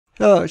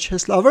Hello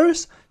chess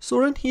lovers,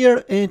 Suren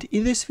here, and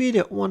in this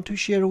video I want to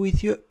share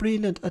with you a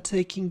brilliant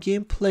attacking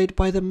game played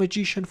by the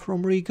magician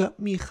from Riga,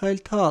 Mikhail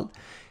Tal.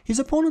 His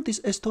opponent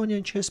is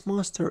Estonian chess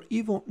master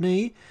Iivo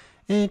Nei,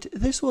 and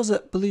this was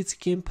a blitz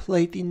game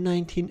played in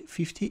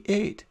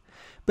 1958.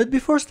 But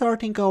before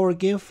starting our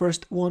game,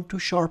 first want to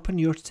sharpen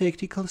your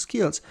tactical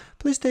skills.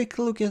 Please take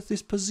a look at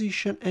this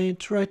position and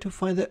try to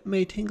find the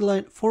mating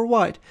line for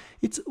white.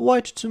 It's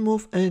white to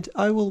move, and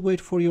I will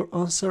wait for your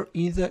answer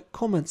in the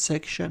comment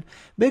section.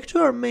 Back to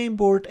our main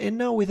board, and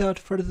now without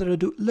further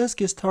ado, let's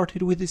get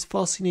started with this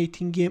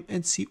fascinating game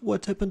and see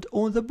what happened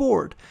on the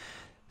board.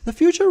 The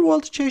future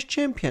world chess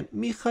champion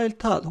Mikhail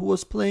Tal, who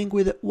was playing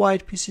with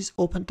white pieces,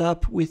 opened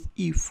up with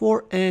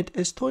e4, and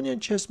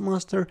Estonian chess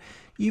master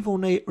Iivo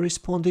Nei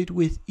responded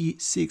with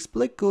e6.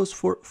 Black goes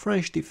for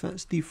French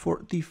defense,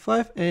 d4,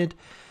 d5, and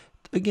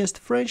against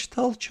French,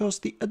 Tal chose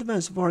the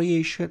advanced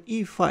variation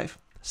e5,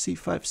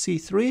 c5,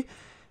 c3.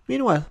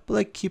 Meanwhile,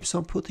 black keeps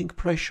on putting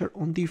pressure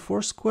on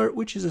d4 square,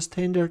 which is a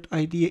standard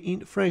idea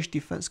in French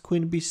defense.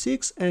 Queen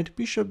b6 and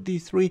bishop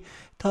d3.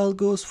 Tal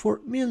goes for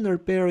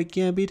Milner-Barry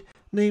Gambit,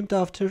 named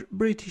after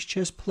British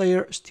chess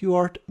player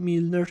Stuart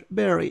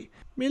Milner-Barry.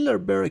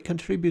 Milner-Barry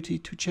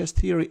contributed to chess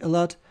theory a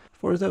lot.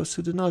 For those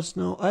who do not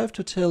know, I have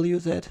to tell you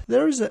that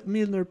there is a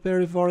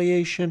Milner-Barry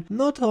variation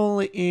not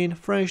only in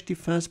French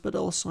defense but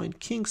also in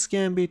King's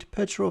Gambit,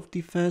 Petrov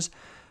defense,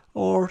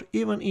 or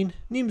even in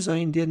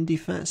Nimzo-Indian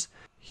defense.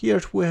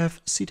 Here we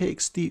have c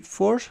takes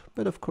d4,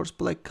 but of course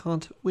black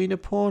can't win a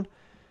pawn.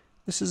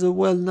 This is a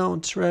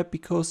well-known trap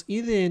because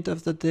in the end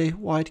of the day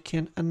white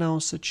can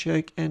announce a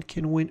check and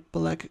can win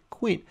black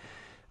queen.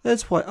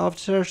 That's why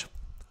after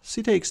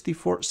c takes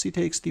d4, c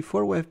takes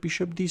d4, we have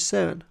bishop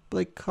d7.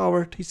 Black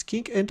covered his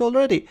king and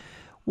already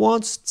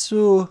wants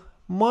to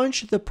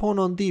munch the pawn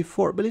on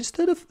d4, but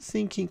instead of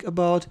thinking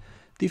about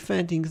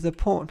defending the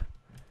pawn,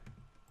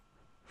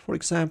 for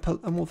example,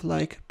 a move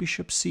like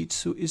bishop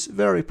c2 is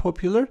very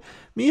popular,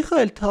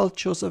 Mikhail Tal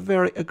chose a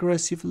very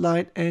aggressive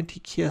line and he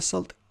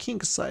castled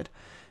kingside.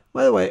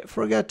 By the way,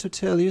 forgot to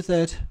tell you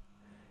that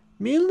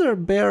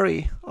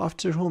Milner-Barry,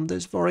 after whom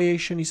this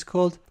variation is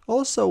called,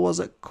 also was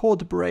a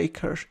code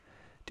breaker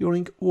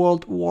during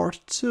World War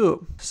II.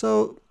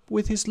 So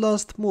with his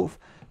last move,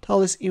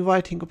 Tal is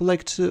inviting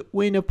black to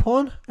win a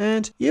pawn,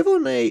 and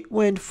Iivo Nei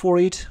went for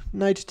it.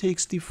 Knight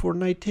takes d4,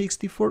 knight takes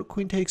d4,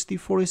 queen takes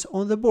d4 is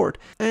on the board.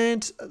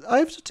 And I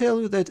have to tell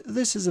you that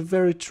this is a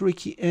very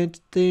tricky and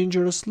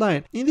dangerous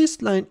line. In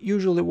this line,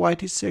 usually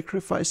white is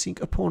sacrificing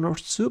a pawn or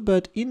two,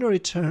 but in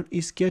return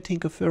is getting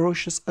a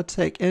ferocious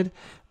attack, and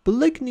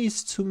black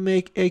needs to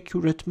make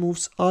accurate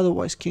moves,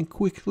 otherwise can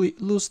quickly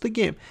lose the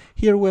game.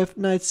 Here we have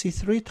knight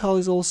c3, Tal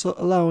is also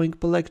allowing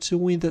black to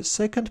win the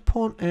second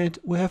pawn, and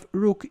we have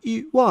rook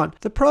e1.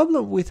 The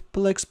problem with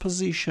black's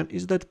position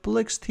is that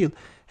black still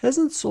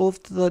hasn't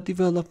solved the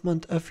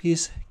development of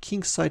his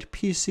kingside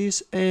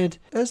pieces, and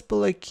as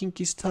black king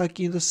is stuck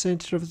in the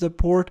center of the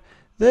board,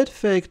 that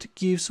fact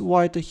gives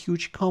white a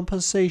huge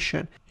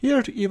compensation.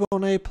 Here Iivo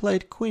Nei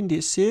played queen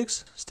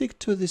d6, stick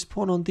to this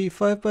pawn on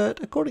d5,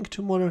 but according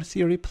to modern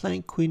theory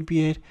playing queen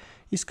b8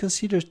 is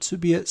considered to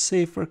be a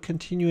safer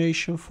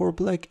continuation for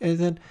black, and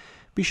then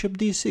bishop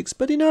d6.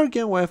 But in our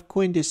game we have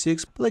queen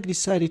d6, black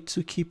decided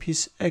to keep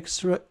his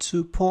extra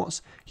two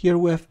pawns. Here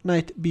we have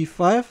knight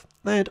b5,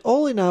 and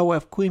all in all we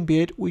have queen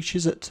b8, which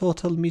is a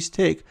total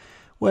mistake.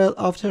 Well,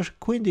 after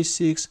queen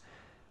d6,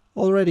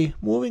 already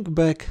moving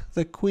back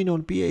the queen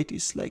on b8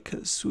 is like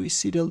a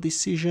suicidal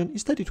decision.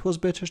 Instead it was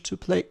better to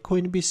play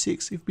queen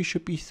b6, if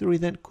bishop e3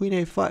 then queen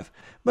a5.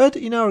 But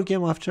in our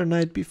game after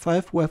knight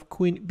b5 we have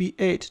queen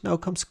b8, now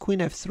comes queen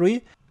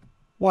f3.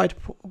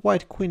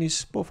 White queen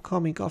is both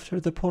coming after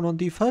the pawn on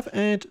d5,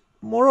 and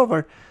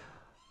moreover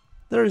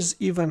there is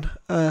even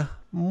a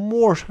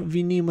more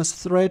venomous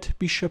threat,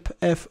 bishop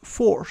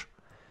f4.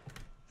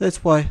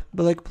 That's why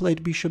black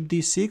played bishop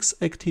d6,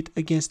 acted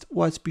against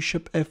white's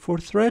bishop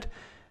f4 threat,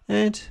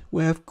 and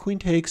we have queen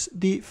takes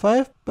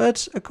d5,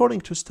 but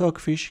according to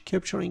Stockfish,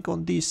 capturing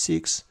on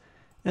d6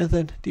 and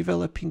then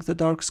developing the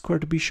dark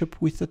squared bishop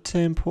with the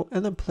tempo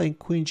and then playing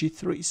queen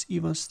g3 is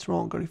even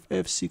stronger. If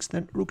f6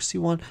 then rook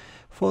c1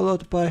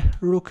 followed by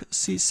rook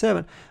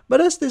c7.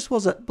 But as this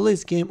was a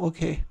blitz game,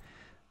 okay,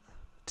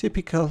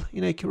 typical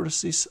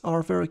inaccuracies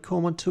are very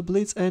common to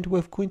blitz, and we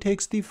have queen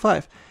takes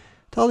d5.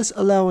 Tal is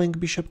allowing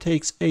bishop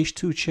takes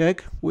h2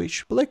 check,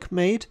 which black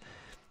made,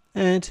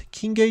 and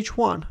king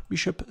h1,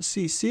 bishop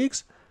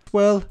c6.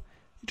 Well,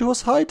 it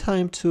was high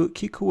time to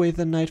kick away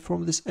the knight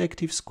from this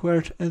active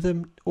square and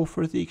then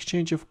offer the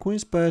exchange of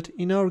queens, but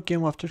in our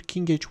game after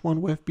king h1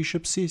 we have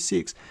bishop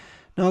c6.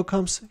 Now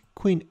comes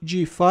queen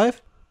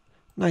g5,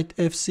 knight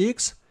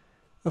f6.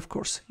 Of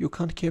course you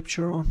can't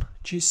capture on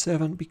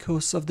g7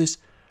 because of this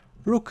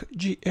rook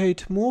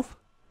g8 move.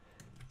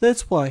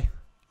 That's why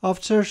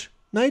after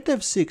knight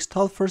f6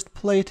 Tal first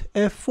played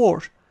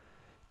f4,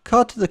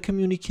 cut the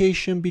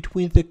communication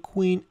between the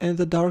queen and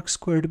the dark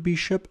squared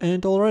bishop,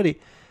 and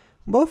already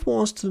both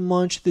wants to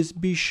munch this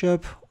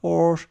bishop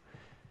or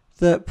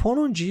The pawn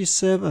on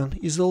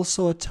g7 is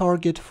also a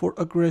target for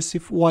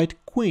aggressive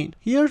white queen.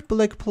 Here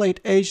black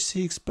played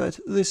h6, but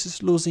this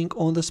is losing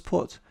on the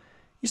spot.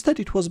 Instead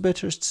it was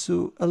better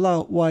to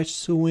allow white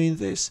to win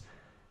this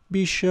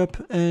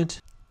bishop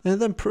and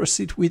then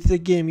proceed with the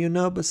game, you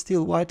know, but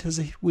still white has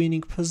a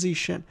winning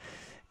position.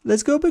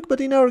 Let's go back,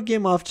 but in our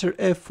game after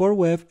f4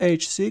 we have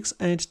h6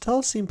 and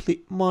Tal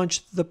simply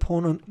munched the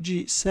pawn on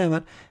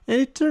g7,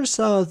 and it turns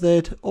out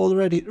that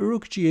already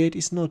rook g8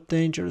 is not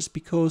dangerous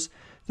because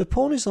the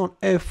pawn is on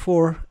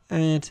f4,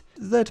 and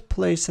that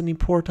plays an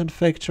important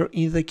factor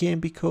in the game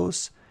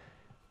because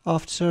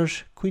after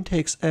queen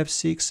takes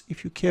f6,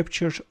 if you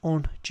capture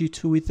on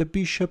g2 with the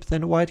bishop,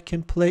 then white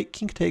can play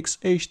king takes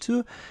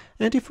h2,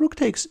 and if rook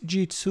takes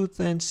g2,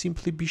 then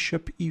simply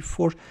bishop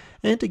e4,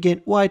 and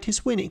again white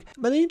is winning.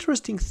 But the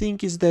interesting thing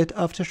is that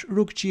after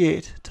rook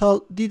g8,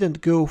 Tal didn't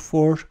go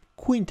for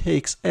queen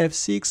takes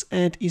f6,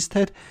 and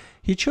instead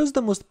he chose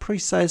the most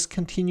precise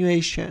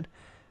continuation.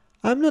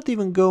 I'm not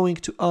even going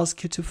to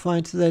ask you to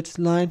find that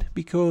line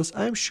because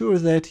I'm sure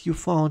that you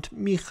found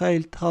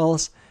Mikhail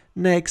Tal's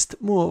next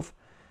move.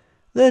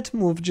 That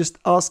move just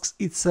asks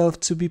itself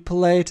to be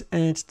played,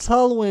 and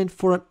Tal went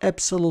for an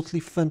absolutely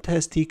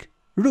fantastic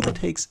rook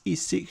takes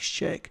e6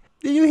 check.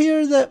 Did you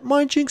hear that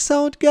munching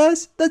sound,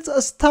 guys? That's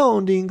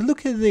astounding.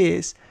 Look at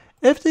this.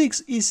 F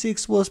takes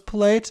e6 was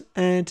played,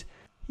 and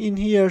in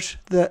here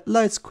the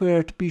light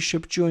squared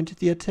bishop joined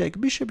the attack.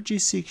 Bishop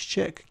g6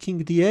 check,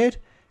 king d8,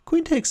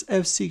 queen takes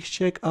f6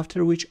 check,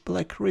 after which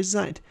black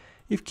resigned.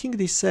 If king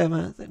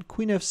d7, then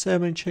queen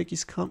f7 check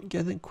is coming,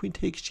 and then queen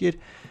takes g8.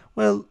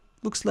 Well,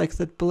 looks like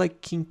that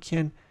black king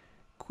can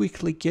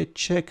quickly get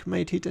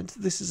checkmated, and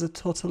this is a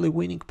totally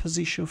winning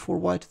position for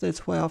white.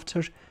 That's why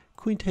after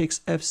queen takes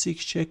f6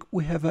 check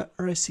we have a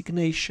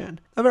resignation.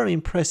 A very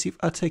impressive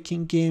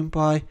attacking game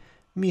by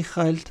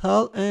Mikhail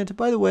Tal, and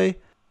by the way,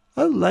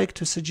 I would like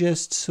to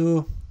suggest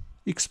to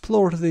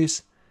explore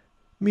this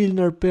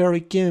Milner-Barry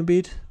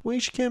Gambit,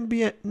 which can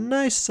be a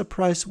nice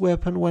surprise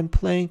weapon when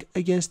playing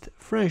against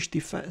French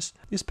defense.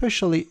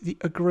 Especially the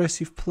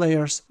aggressive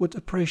players would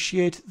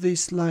appreciate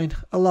this line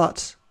a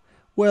lot.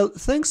 Well,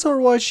 thanks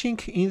for watching.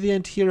 In the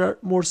end, here are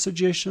more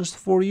suggestions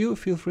for you.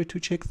 Feel free to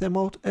check them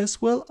out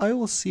as well. I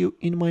will see you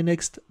in my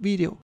next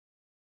video.